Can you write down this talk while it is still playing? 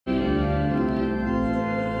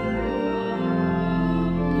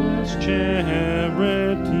His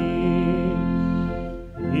charity.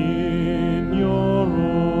 In your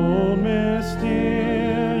own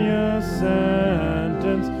mysterious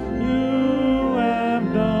sentence, you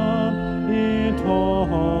have done it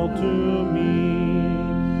all to me.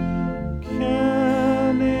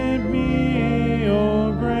 Can it be,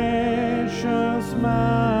 O gracious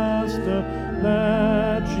Master,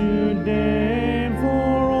 that you deign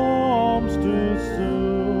for alms to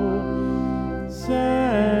sue,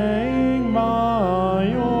 saying by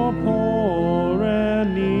your poor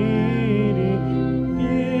and needy,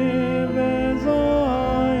 give as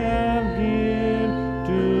I have given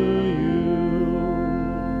to you.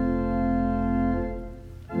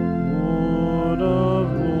 Lord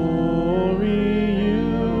of glory,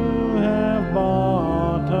 you have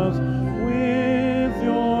bought us with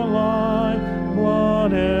your life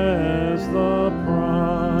blood as the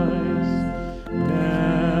price,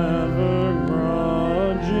 never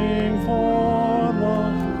grudging for the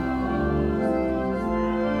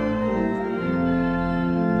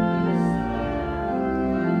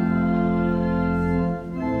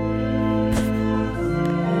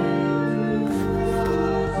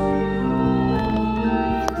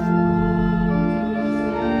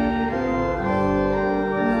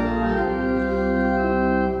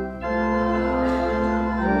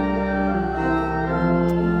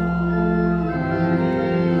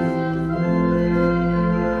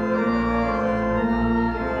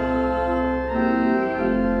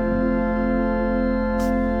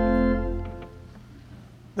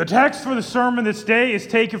The text for the sermon this day is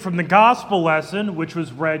taken from the gospel lesson, which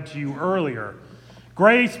was read to you earlier.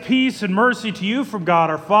 Grace, peace, and mercy to you from God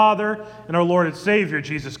our Father and our Lord and Savior,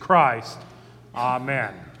 Jesus Christ.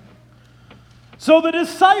 Amen. So the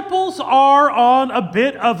disciples are on a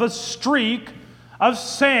bit of a streak of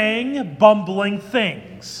saying bumbling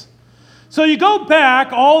things. So you go back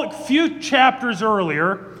a few chapters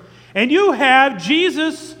earlier, and you have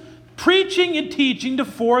Jesus preaching and teaching to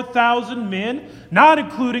 4,000 men, not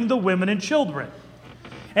including the women and children.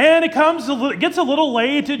 And it gets a little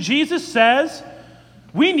late, and Jesus says,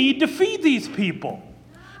 we need to feed these people.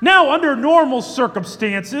 Now, under normal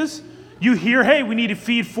circumstances, you hear, hey, we need to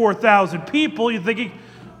feed 4,000 people. You're thinking,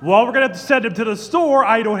 well, we're going to have to send them to the store.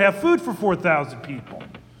 I don't have food for 4,000 people.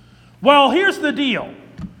 Well, here's the deal.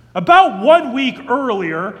 About 1 week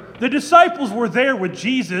earlier, the disciples were there with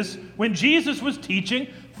Jesus when Jesus was teaching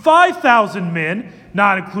 5,000 men,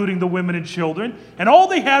 not including the women and children, and all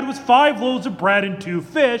they had was 5 loaves of bread and 2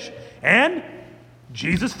 fish, and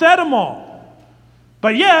Jesus fed them all.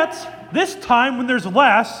 But yet, this time when there's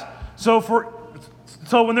less, so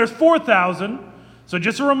when there's 4,000, so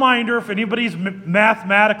just a reminder, if anybody's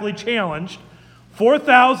mathematically challenged,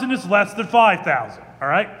 4,000 is less than 5,000, all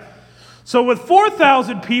right? So with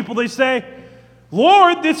 4,000 people, they say,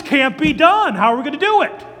 Lord, this can't be done. How are we going to do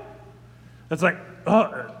it? It's like,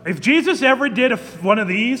 if Jesus ever did one of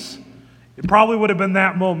these, it probably would have been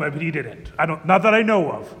that moment, but he didn't. Not that I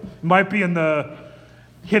know of. It might be in the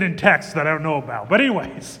hidden text that I don't know about. But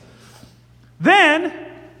anyways, then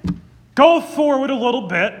go forward a little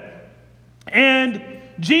bit, and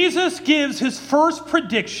Jesus gives his first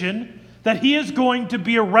prediction that he is going to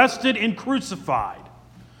be arrested and crucified.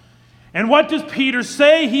 And what does Peter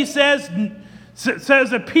say? He says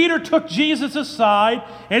that Peter took Jesus aside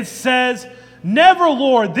and says, never,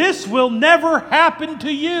 Lord, this will never happen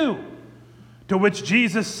to you. To which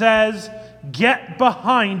Jesus says, get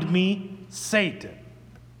behind me, Satan.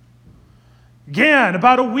 Again,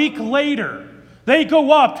 about a week later, they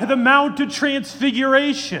go up to the Mount of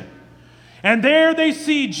Transfiguration. And there they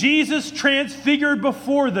see Jesus transfigured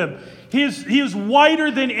before them. He is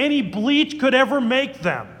whiter than any bleach could ever make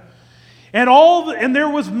them. And there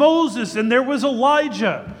was Moses and there was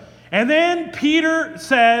Elijah. And then Peter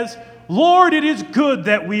says, Lord, it is good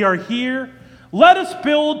that we are here. Let us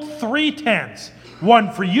build 3 tents,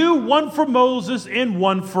 one for you, one for Moses, and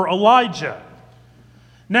one for Elijah.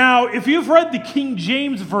 Now, if you've read the King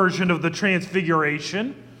James Version of the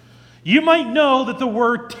Transfiguration, you might know that the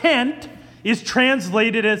word tent is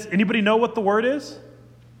translated as, anybody know what the word is?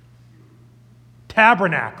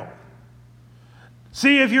 Tabernacle.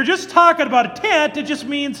 See, if you're just talking about a tent, it just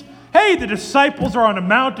means, hey, the disciples are on a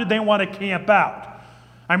mountain, they want to camp out.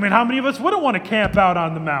 I mean, how many of us wouldn't want to camp out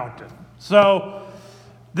on the mountain? So,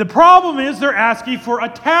 the problem is they're asking for a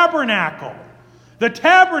tabernacle. The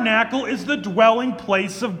tabernacle is the dwelling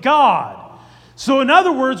place of God. So, in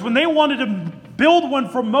other words, when they wanted to build one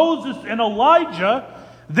for Moses and Elijah,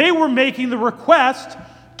 they were making the request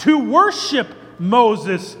to worship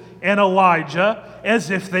Moses and Elijah as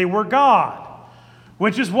if they were God.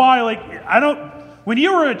 Which is why, when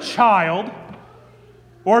you were a child,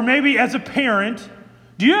 Or maybe as a parent,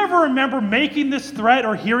 do you ever remember making this threat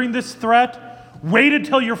or hearing this threat? Wait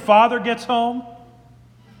until your father gets home.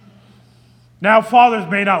 Now, fathers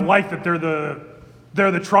may not like that they're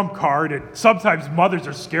the trump card, and sometimes mothers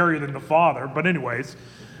are scarier than the father. But anyways,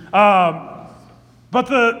 but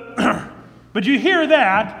you hear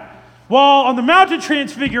that. Well, on the Mount of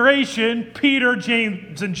Transfiguration, Peter,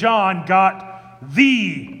 James, and John got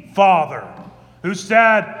the Father, who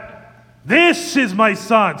said, "This is my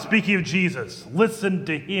son," speaking of Jesus. Listen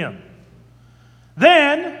to him.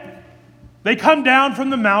 Then they come down from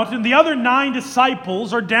the mountain. The other 9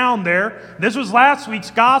 disciples are down there. This was last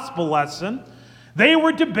week's gospel lesson. They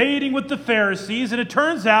were debating with the Pharisees, and it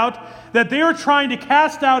turns out that they were trying to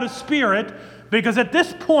cast out a spirit because at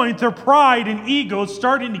this point their pride and ego is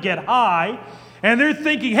starting to get high, and they're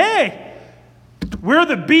thinking, hey, we're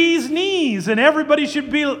the bee's knees, and everybody should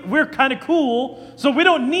be, we're kind of cool, so we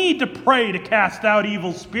don't need to pray to cast out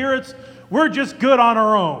evil spirits. We're just good on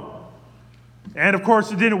our own. And of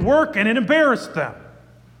course, it didn't work, and it embarrassed them.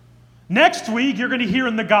 Next week, you're going to hear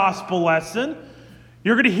in the gospel lesson,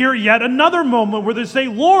 you're going to hear yet another moment where they say,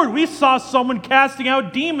 Lord, we saw someone casting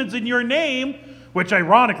out demons in your name, which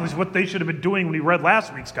ironically is what they should have been doing when we read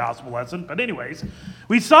last week's gospel lesson. But anyways,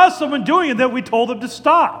 we saw someone doing it that we told them to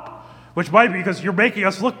stop. Which might be because you're making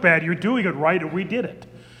us look bad. You're doing it right, and we did it.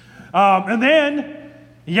 And then,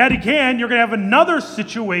 yet again, you're going to have another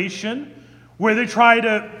situation where they try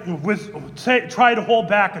to hold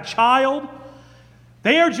back a child.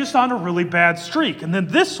 They are just on a really bad streak. And then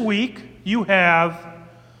this week, you have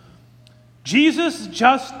Jesus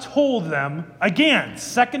just told them, again,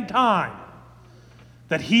 second time,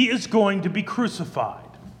 that he is going to be crucified.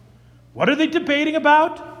 What are they debating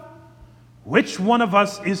about? Which one of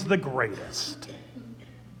us is the greatest?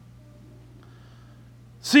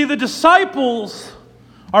 See, the disciples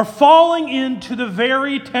are falling into the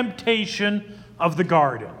very temptation of the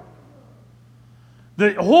garden.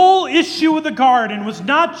 The whole issue of the garden was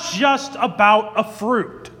not just about a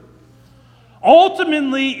fruit.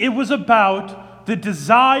 Ultimately, it was about the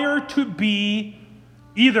desire to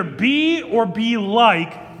either be or be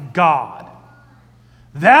like God.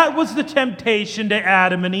 That was the temptation to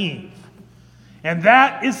Adam and Eve. And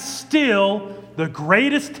that is still the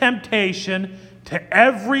greatest temptation to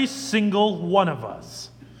every single one of us.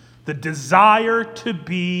 The desire to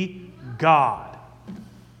be God.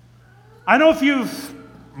 I don't know if you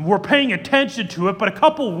were paying attention to it, but a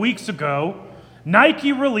couple weeks ago,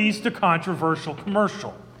 Nike released a controversial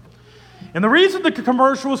commercial. And the reason the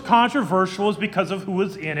commercial was controversial is because of who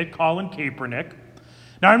was in it, Colin Kaepernick.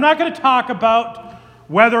 Now, I'm not going to talk about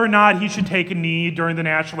whether or not he should take a knee during the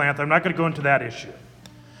national anthem. I'm not going to go into that issue.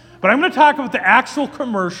 But I'm going to talk about the actual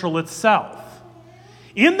commercial itself.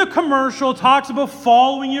 In the commercial, it talks about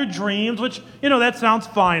following your dreams, which, that sounds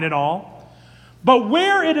fine and all. But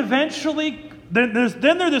where it eventually, there's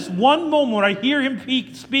this one moment where I hear him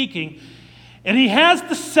speaking, and he has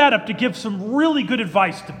the setup to give some really good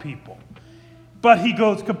advice to people. But he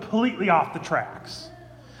goes completely off the tracks.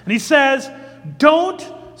 And he says, don't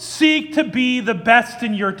seek to be the best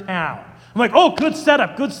in your town. I'm like, oh, good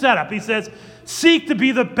setup, good setup. He says, seek to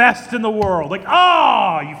be the best in the world. Like,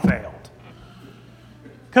 you failed.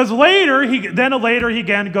 Because later he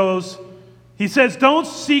again goes, he says, don't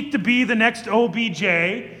seek to be the next OBJ.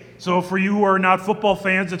 So for you who are not football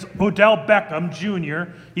fans, it's Odell Beckham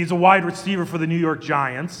Jr. He's a wide receiver for the New York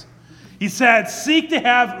Giants. He said, seek to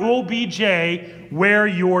have OBJ wear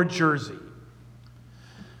your jersey.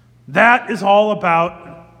 That is all about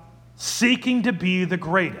seeking to be the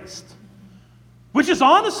greatest. Which is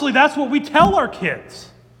honestly, that's what we tell our kids.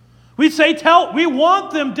 We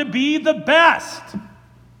want them to be the best.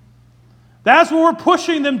 That's what we're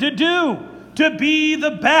pushing them to do, to be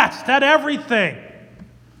the best at everything.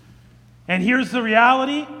 And here's the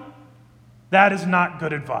reality, that is not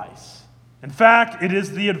good advice. In fact, it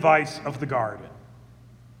is the advice of the garden.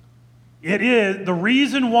 It is the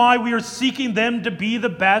reason why we are seeking them to be the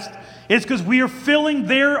best is because we are filling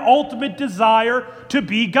their ultimate desire to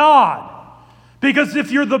be God. Because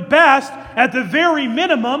if you're the best, at the very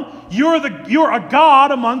minimum, you're a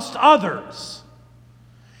God amongst others.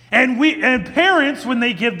 And parents, when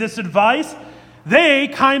they give this advice, they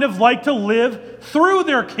kind of like to live through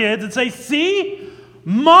their kids and say, see,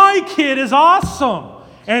 my kid is awesome.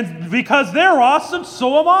 And because they're awesome,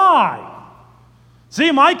 so am I.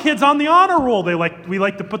 See, my kid's on the honor roll. We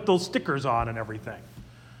like to put those stickers on and everything.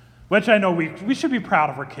 Which I know we should be proud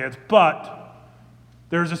of our kids, but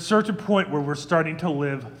there's a certain point where we're starting to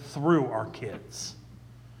live through our kids.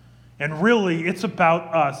 And really, it's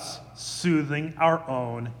about us soothing our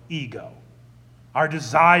own ego. Our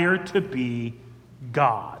desire to be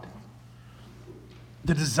God.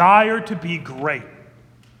 The desire to be great.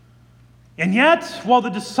 And yet, while the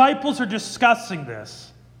disciples are discussing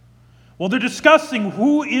this, while they're discussing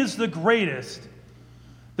who is the greatest,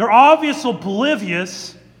 they're obviously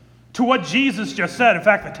oblivious to what Jesus just said. In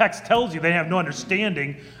fact, the text tells you they have no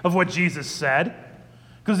understanding of what Jesus said.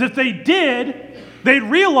 Because if they did, they'd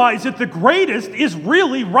realize that the greatest is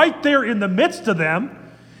really right there in the midst of them,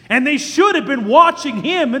 and they should have been watching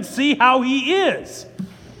him and see how he is.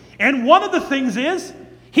 And one of the things is,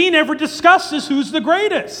 he never discusses who's the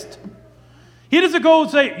greatest. He doesn't go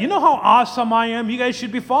and say, you know how awesome I am? You guys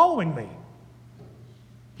should be following me.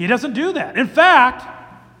 He doesn't do that. In fact,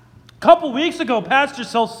 a couple weeks ago, Pastor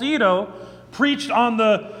Salcedo preached on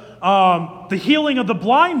the healing of the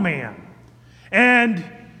blind man. And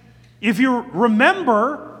if you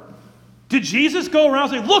remember, did Jesus go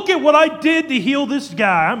around and say, look at what I did to heal this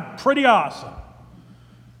guy? I'm pretty awesome.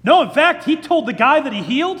 No, in fact, he told the guy that he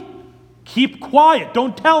healed, keep quiet,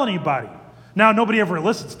 don't tell anybody. Now, nobody ever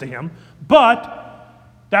listens to him, but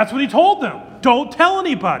that's what he told them. Don't tell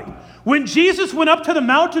anybody. When Jesus went up to the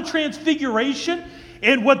Mount of Transfiguration,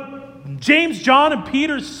 and what James, John, and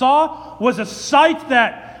Peter saw was a sight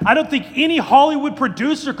that I don't think any Hollywood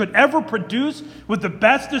producer could ever produce with the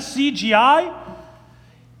best of CGI,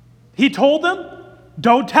 he told them,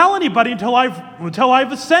 don't tell anybody until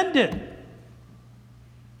I've ascended.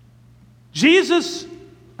 Jesus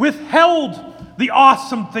withheld the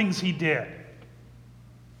awesome things he did.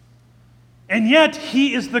 And yet,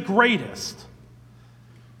 he is the greatest.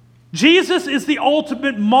 Jesus is the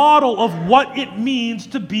ultimate model of what it means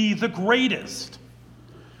to be the greatest.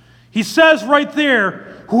 He says right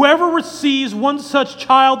there, whoever receives one such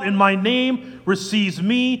child in my name receives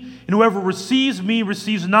me, and whoever receives me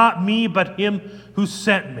receives not me, but him who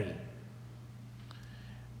sent me.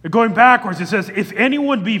 Going backwards, it says, if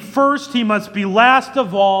anyone be first, he must be last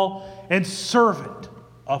of all and servant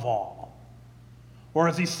of all. Or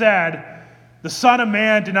as he said, the Son of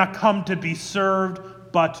Man did not come to be served,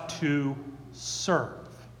 but to serve.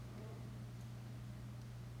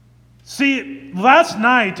 See, last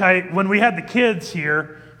night, when we had the kids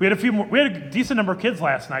here, we had a decent number of kids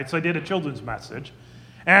last night, so I did a children's message.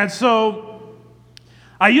 And so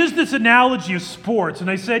I used this analogy of sports, and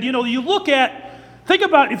I said, think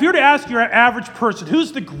about, if you were to ask your average person,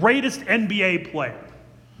 who's the greatest NBA player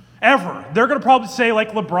ever? They're going to probably say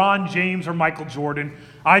like LeBron James or Michael Jordan.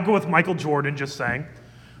 I go with Michael Jordan, just saying.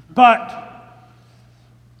 But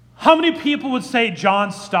how many people would say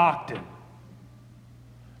John Stockton?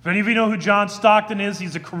 If any of you know who John Stockton is,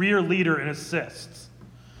 he's a career leader in assists.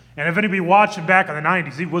 And if anybody watched him back in the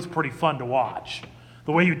 90s, he was pretty fun to watch.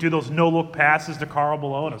 The way he would do those no-look passes to Karl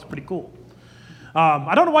Malone, it was pretty cool.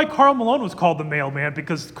 I don't know why Karl Malone was called the mailman,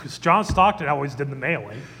 because John Stockton always did the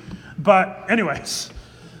mailing. But anyways.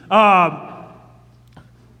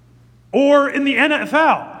 Or in the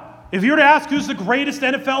NFL, if you were to ask who's the greatest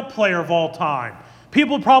NFL player of all time,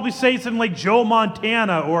 people would probably say something like Joe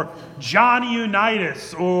Montana or Johnny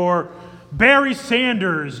Unitas or Barry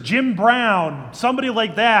Sanders, Jim Brown, somebody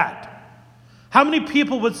like that. How many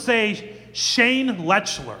people would say Shane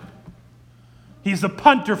Lechler? He's the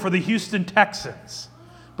punter for the Houston Texans,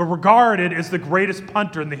 but regarded as the greatest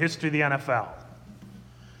punter in the history of the NFL.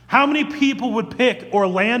 How many people would pick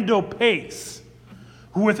Orlando Pace,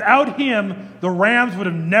 who without him, the Rams would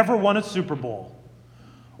have never won a Super Bowl?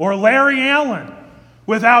 Or Larry Allen,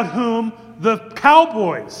 without whom the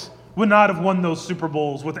Cowboys would not have won those Super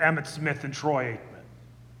Bowls with Emmitt Smith and Troy Aikman.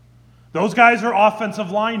 Those guys are offensive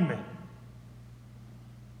linemen.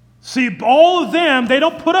 See, all of them, they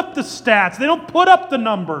don't put up the stats. They don't put up the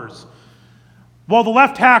numbers. Well, the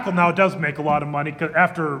left tackle now does make a lot of money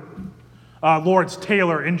after Lawrence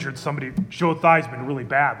Taylor injured somebody, Joe Theismann, really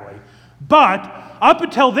badly. But up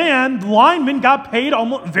until then, the linemen got paid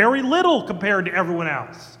almost very little compared to everyone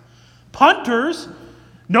else. Punters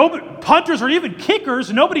or even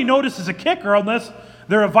kickers, nobody notices a kicker unless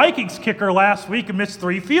they're a Vikings kicker last week and missed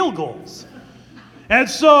 3 field goals. And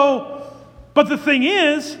so, but the thing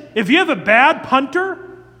is, if you have a bad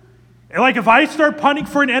punter, like if I start punting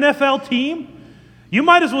for an NFL team, you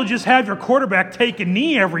might as well just have your quarterback take a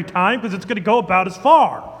knee every time because it's going to go about as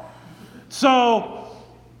far. So,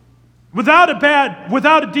 without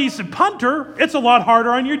a decent punter, it's a lot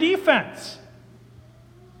harder on your defense.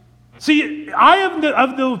 See, I am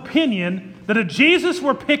of the opinion that if Jesus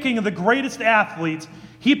were picking the greatest athletes,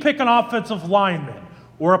 he'd pick an offensive lineman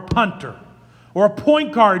or a punter or a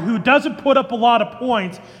point guard who doesn't put up a lot of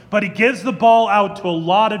points, but he gives the ball out to a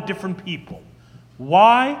lot of different people.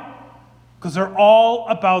 Why? Because they're all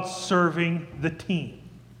about serving the team.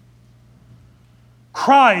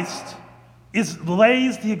 Christ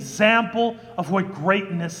lays the example of what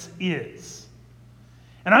greatness is.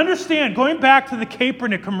 And understand, going back to the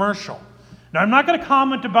Kaepernick commercial, now I'm not going to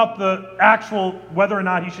comment about the actual whether or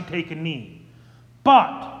not he should take a knee,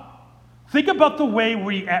 but think about the way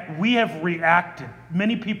we have reacted.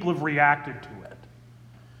 Many people have reacted to it.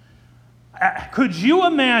 Could you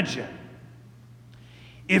imagine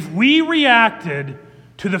if we reacted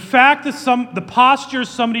to the fact that the posture of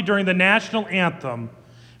somebody during the national anthem,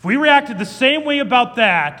 if we reacted the same way about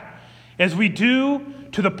that as we do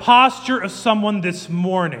to the posture of someone this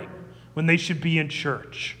morning when they should be in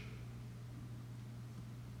church?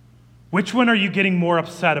 Which one are you getting more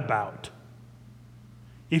upset about?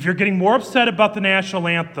 If you're getting more upset about the national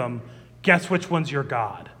anthem, guess which one's your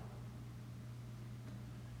God?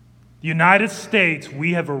 The United States,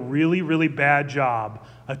 we have a really, really bad job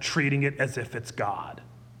of treating it as if it's God.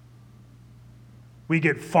 We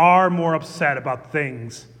get far more upset about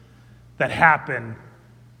things that happen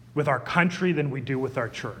with our country than we do with our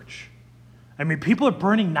church. I mean, people are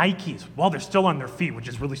burning Nikes while they're still on their feet, which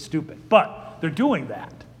is really stupid, but they're doing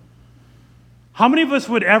that. How many of us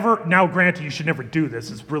would ever, now granted you should never do this,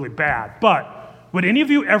 it's really bad, but would any of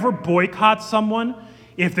you ever boycott someone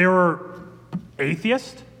if they were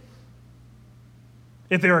atheist?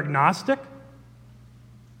 If they're agnostic?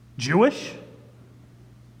 Jewish?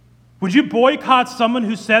 Would you boycott someone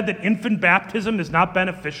who said that infant baptism is not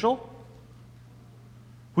beneficial?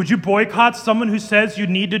 Would you boycott someone who says you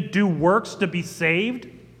need to do works to be saved?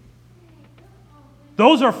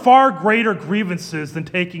 Those are far greater grievances than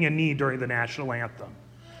taking a knee during the national anthem.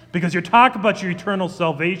 Because you're talking about your eternal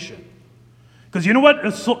salvation. Because you know what?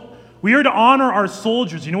 We are to honor our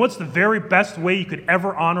soldiers. You know what's the very best way you could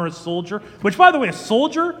ever honor a soldier? Which, by the way, a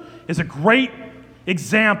soldier is a great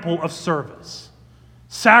example of service.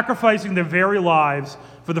 Sacrificing their very lives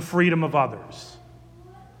for the freedom of others.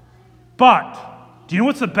 But, do you know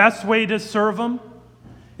what's the best way to serve them?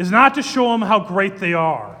 Is not to show them how great they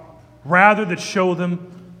are. Rather than show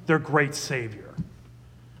them their great Savior.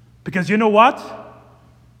 Because you know what?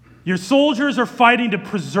 Your soldiers are fighting to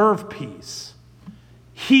preserve peace.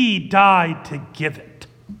 He died to give it.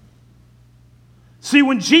 See,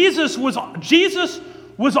 when Jesus was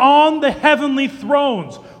on the heavenly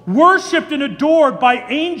thrones, worshipped and adored by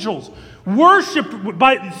angels, worshipped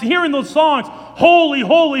by hearing those songs, holy,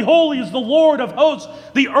 holy, holy is the Lord of hosts.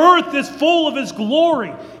 The earth is full of his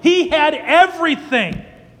glory. He had everything.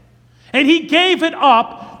 And he gave it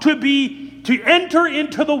up to enter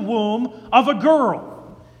into the womb of a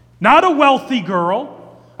girl. Not a wealthy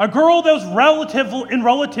girl, a girl that was in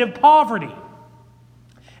relative poverty.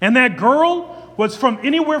 And that girl was from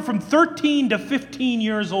anywhere from 13 to 15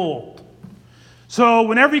 years old. So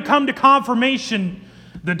whenever you come to confirmation,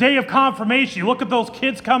 the day of confirmation, you look at those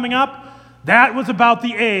kids coming up, that was about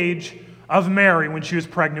the age of Mary when she was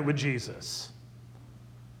pregnant with Jesus.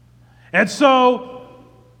 And so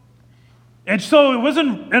it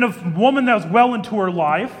wasn't in a woman that was well into her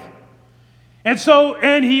life. And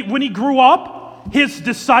when he grew up, his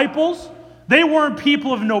disciples, they weren't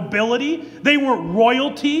people of nobility. They weren't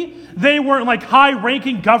royalty. They weren't like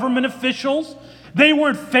high-ranking government officials. They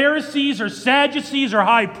weren't Pharisees or Sadducees or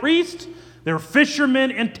high priests. They were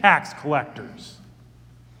fishermen and tax collectors.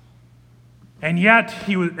 And yet,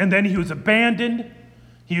 he was abandoned.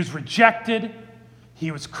 He was rejected.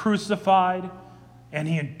 He was crucified. And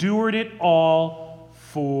he endured it all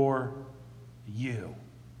for you.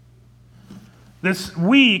 This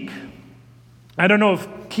week, I don't know if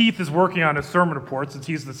Keith is working on his sermon report since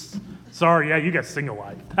he's sorry, yeah, you guys sing a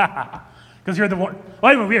lot. Because you're the one.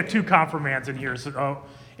 Well, anyway, we have two confirmands in here, so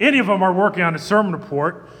any of them are working on a sermon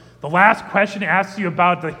report. The last question asks you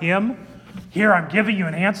about the hymn. Here, I'm giving you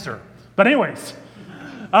an answer. But anyways,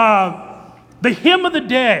 the hymn of the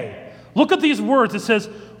day. Look at these words. It says,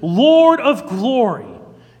 Lord of glory,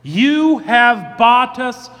 you have bought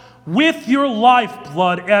us with your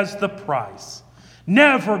lifeblood as the price,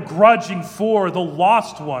 never grudging for the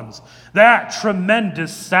lost ones that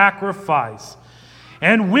tremendous sacrifice.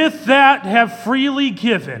 And with that have freely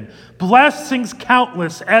given blessings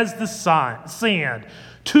countless as the sand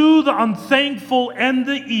to the unthankful and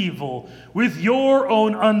the evil with your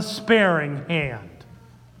own unsparing hand.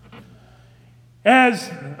 As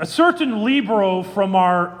a certain libero from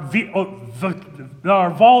our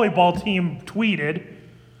volleyball team tweeted,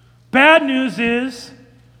 bad news is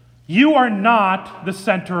you are not the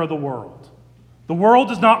center of the world. The world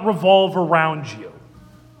does not revolve around you.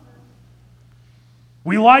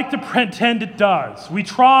 We like to pretend it does. We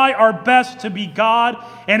try our best to be God,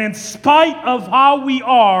 and in spite of how we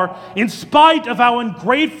are, in spite of how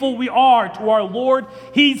ungrateful we are to our Lord,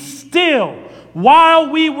 He still, while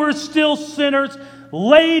we were still sinners,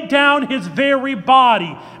 laid down His very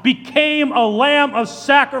body, became a lamb of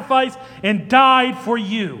sacrifice, and died for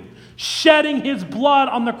you, shedding His blood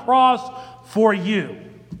on the cross for you.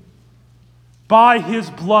 By His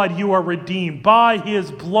blood you are redeemed. By His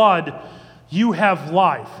blood you have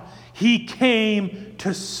life. He came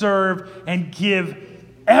to serve and give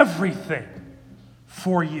everything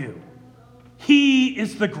for you. He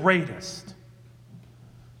is the greatest.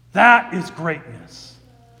 That is greatness.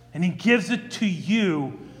 And He gives it to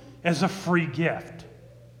you as a free gift.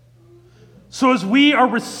 So as we are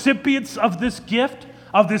recipients of this gift,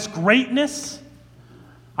 of this greatness,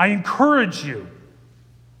 I encourage you,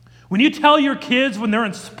 when you tell your kids when they're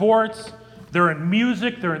in sports, they're in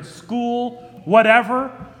music, they're in school,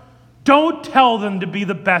 whatever, don't tell them to be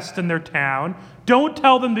the best in their town. Don't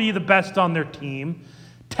tell them to be the best on their team.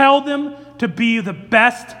 Tell them to be the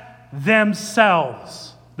best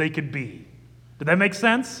themselves they could be. Did that make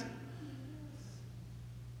sense?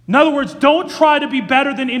 In other words, don't try to be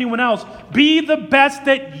better than anyone else. Be the best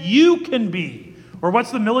that you can be. Or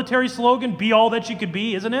what's the military slogan? Be all that you could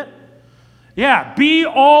be, isn't it? Yeah, be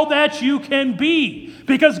all that you can be.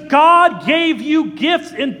 Because God gave you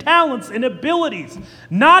gifts and talents and abilities,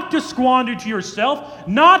 not to squander to yourself,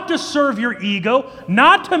 not to serve your ego,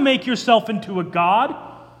 not to make yourself into a god,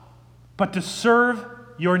 but to serve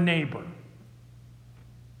your neighbor.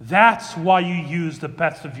 That's why you use the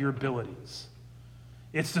best of your abilities.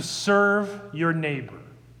 It's to serve your neighbor.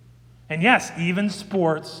 And yes, even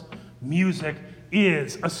sports, music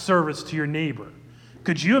is a service to your neighbor.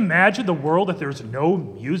 Could you imagine the world if there's no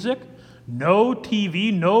music, no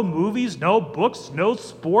TV, no movies, no books, no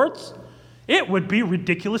sports? It would be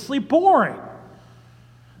ridiculously boring.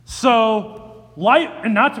 So,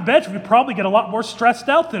 and not to mention, we'd probably get a lot more stressed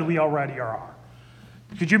out than we already are.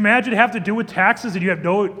 Could you imagine have to do with taxes and you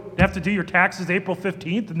have to do your taxes April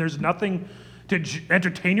 15th and there's nothing to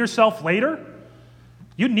entertain yourself later?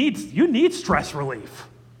 You need stress relief.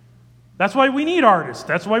 That's why we need artists.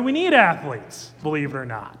 That's why we need athletes, believe it or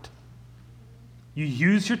not. You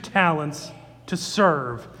use your talents to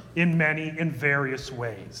serve in many and various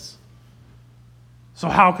ways. So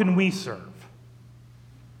how can we serve?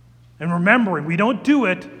 And remembering, we don't do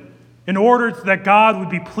it in order that God would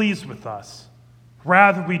be pleased with us.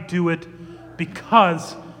 Rather, we do it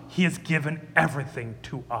because He has given everything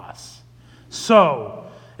to us.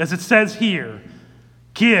 So, as it says here,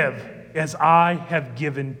 give as I have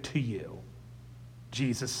given to you.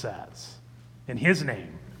 Jesus says. In His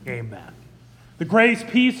name, amen. The grace,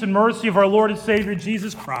 peace, and mercy of our Lord and Savior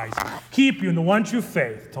Jesus Christ keep you in the one true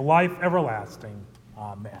faith to life everlasting.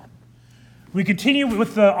 Amen. We continue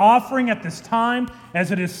with the offering at this time.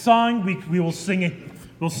 As it is sung, we'll sing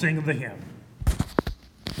the hymn.